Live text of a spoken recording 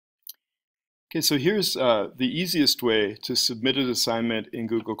Okay, so here's the easiest way to submit an assignment in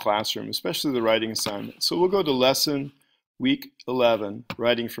Google Classroom, especially the writing assignment. So we'll go to Lesson Week 11,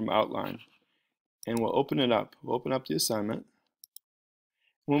 Writing from Outline, and we'll open it up. We'll open up the assignment.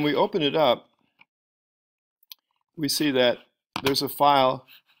 When we open it up, we see that there's a file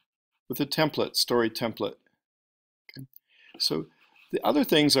with a template, story template. Okay. So the other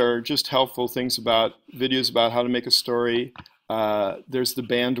things are just helpful things about videos about how to make a story. There's the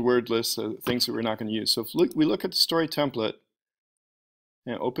banned word list, so things that we're not going to use. So if we look at the story template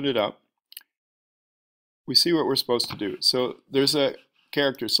and open it up, we see what we're supposed to do. So there's a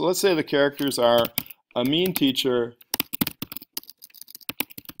character. So let's say the characters are a mean teacher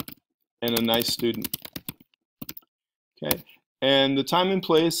and a nice student. Okay, and the time and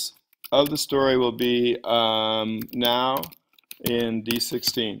place of the story will be now in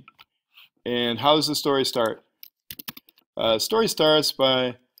D16. And how does the story start? Story starts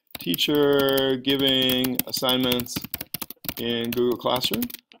by teacher giving assignments in Google Classroom.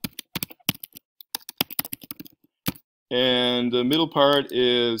 And the middle part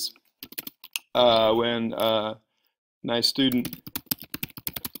is when a nice student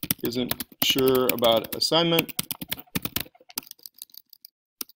isn't sure about assignment.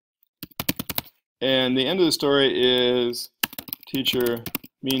 And the end of the story is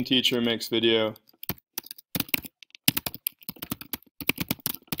mean teacher makes video,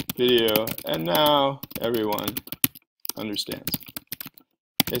 and now everyone understands.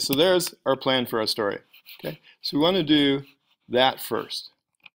 Okay, so there's our plan for our story. Okay, so we want to do that first.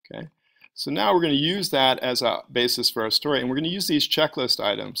 Okay, so now we're going to use that as a basis for our story, and we're going to use these checklist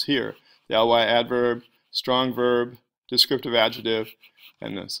items here: the ly adverb, strong verb, descriptive adjective,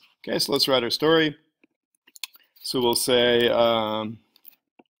 and this. Okay, so let's write our story. So we'll say, although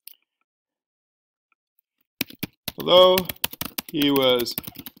he was,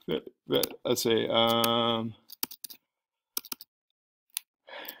 let's say, we'll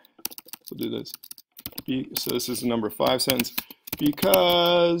do this. So this is the number 5 sentence.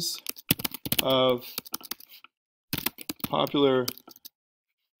 Because of popular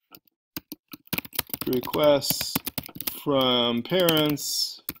requests from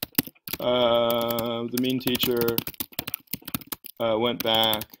parents, the mean teacher went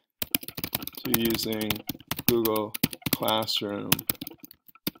back to using Google Classroom.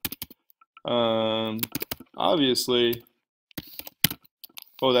 Obviously,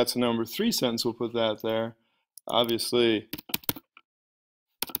 oh, that's a number 3 sentence, we'll put that there. Obviously,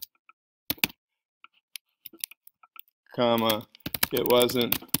 comma, it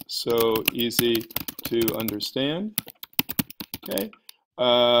wasn't so easy to understand. Okay.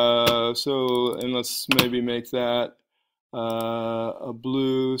 And let's maybe make that a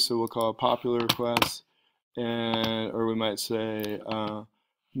blue, so we'll call it popular request, or we might say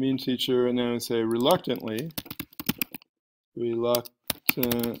mean teacher, and then we say reluctantly,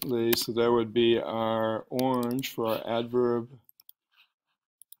 so there would be our orange for our adverb.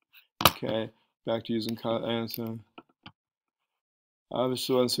 Okay, back to using answer.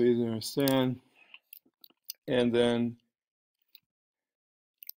 Obviously wasn't so easy to understand, and then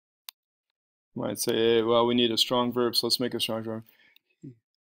might say, well, we need a strong verb, so let's make a strong verb.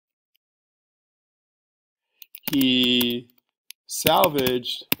 He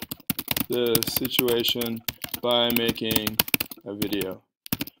salvaged the situation by making a video.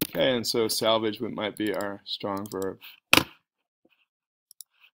 Okay, and so salvage might be our strong verb.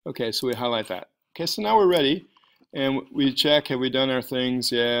 Okay, so we highlight that. Okay, so now we're ready, and we check, have we done our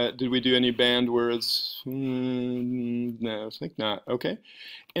things yet? Did we do any banned words? No, I think not. Okay.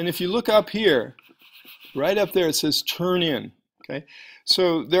 And if you look up here, right up there, it says turn in. Okay,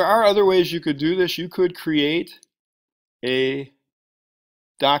 so there are other ways you could do this. You could create a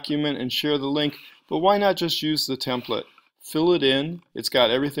document and share the link, but why not just use the template? Fill it in. It's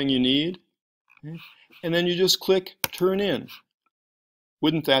got everything you need. Okay? And then you just click turn in.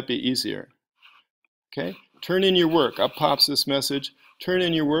 Wouldn't that be easier? Okay, turn in your work. Up pops this message. Turn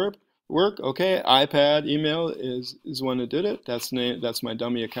in your work. Okay, iPad email is one that did it. That's my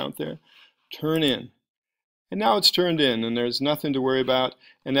dummy account there. Turn in. And now it's turned in, and there's nothing to worry about.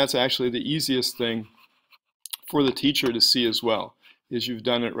 And that's actually the easiest thing for the teacher to see as well, is you've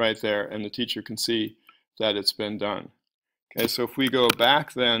done it right there, and the teacher can see that it's been done. Okay, so if we go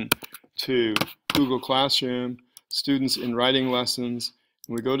back then to Google Classroom, students in writing lessons,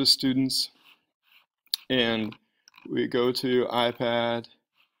 and we go to students, and we go to iPad,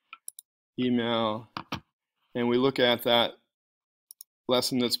 email, and we look at that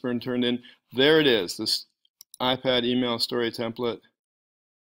lesson that's been turned in. There it is, this iPad email story template,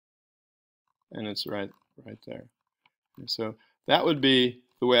 and it's right there. And so that would be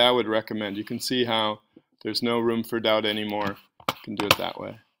the way I would recommend. You can see how there's no room for doubt anymore. You can do it that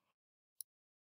way.